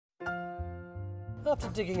After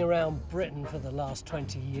digging around Britain for the last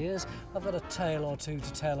 20 years, I've got a tale or two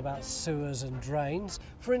to tell about sewers and drains.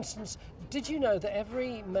 For instance, did you know that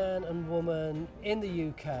every man and woman in the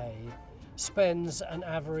UK spends an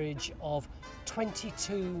average of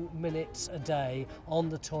 22 minutes a day on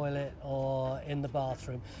the toilet or in the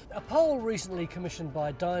bathroom? A poll recently commissioned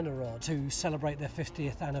by Dyno Rod to celebrate their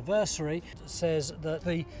 50th anniversary says that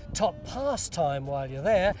the top pastime while you're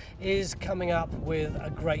there is coming up with a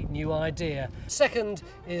great new idea. Second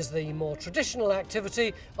is the more traditional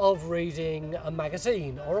activity of reading a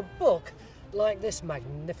magazine or a book like this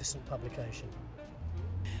magnificent publication.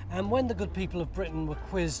 And when the good people of Britain were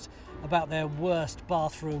quizzed about their worst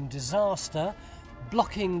bathroom disaster,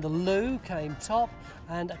 blocking the loo came top,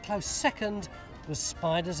 and a close second was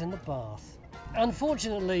spiders in the bath.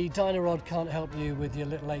 Unfortunately, Dyno Rod can't help you with your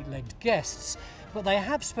little eight-legged guests, but they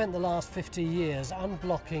have spent the last 50 years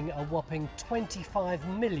unblocking a whopping 25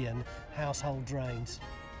 million household drains.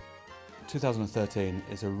 2013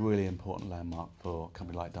 is a really important landmark for a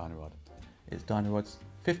company like Dyno Rod. It's Dyno Rod's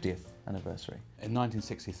 50th anniversary. In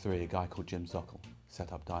 1963, a guy called Jim Zockel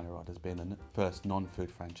set up Dyno Rod as being the first non-food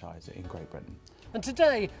franchise in Great Britain. And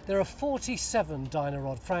today there are 47 Dyno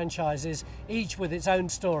Rod franchises, each with its own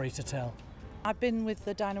story to tell. I've been with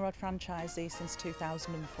the Dyno Rod franchisee since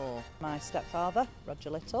 2004. My stepfather,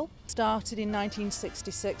 Roger Little, started in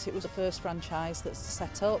 1966. It was the first franchise that's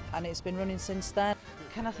set up and it's been running since then.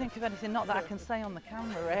 Can I think of anything, not that I can say on the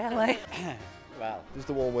camera really? Well, there's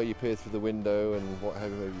the one where you peer through the window and what have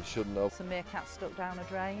you, maybe you shouldn't have. Some meerkats stuck down a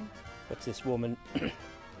drain. But this woman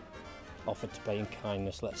offered to pay in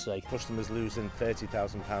kindness, let's say. Customers losing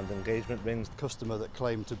 £30,000 engagement rings. Customer that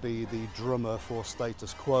claimed to be the drummer for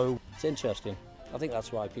Status Quo. It's interesting. I think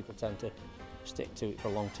that's why people tend to stick to it for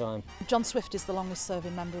a long time. John Swift is the longest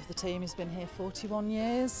serving member of the team. He's been here 41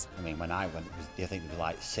 years. I mean, when I went, I think there were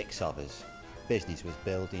like 6 of us. Business was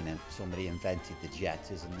building and somebody invented the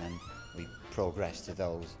jetters and then we progressed to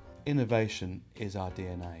those. Innovation is our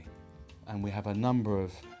DNA, and we have a number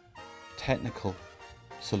of technical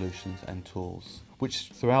solutions and tools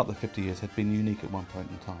which throughout the 50 years had been unique at one point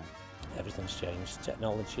in time. Everything's changed.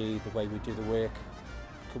 Technology, the way we do the work,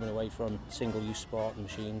 coming away from single-use Spartan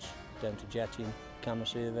machines down to jetting, camera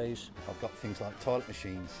surveys. I've got things like toilet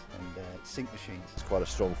machines and sink machines. It's quite a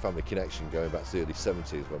strong family connection going back to the early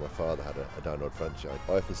 70s where my father had a Dyno Rod franchise.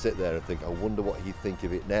 I often sit there and think, I wonder what he'd think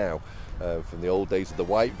of it now, from the old days of the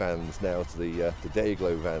white vans now to the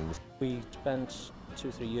Dayglow vans. We spent 2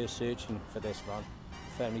 or 3 years searching for this van.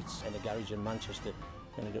 Found it in a garage in Manchester,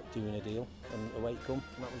 ended up doing a deal and away it come,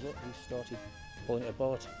 and that was it. We started pulling it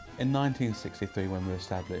apart. In 1963, when we were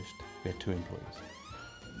established, we had 2 employees.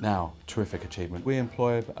 Now, terrific achievement. We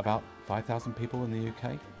employ about 5,000 people in the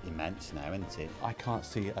UK. Immense now, isn't it? I can't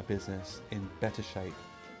see a business in better shape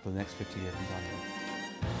for the next 50 years than Dyno Rod.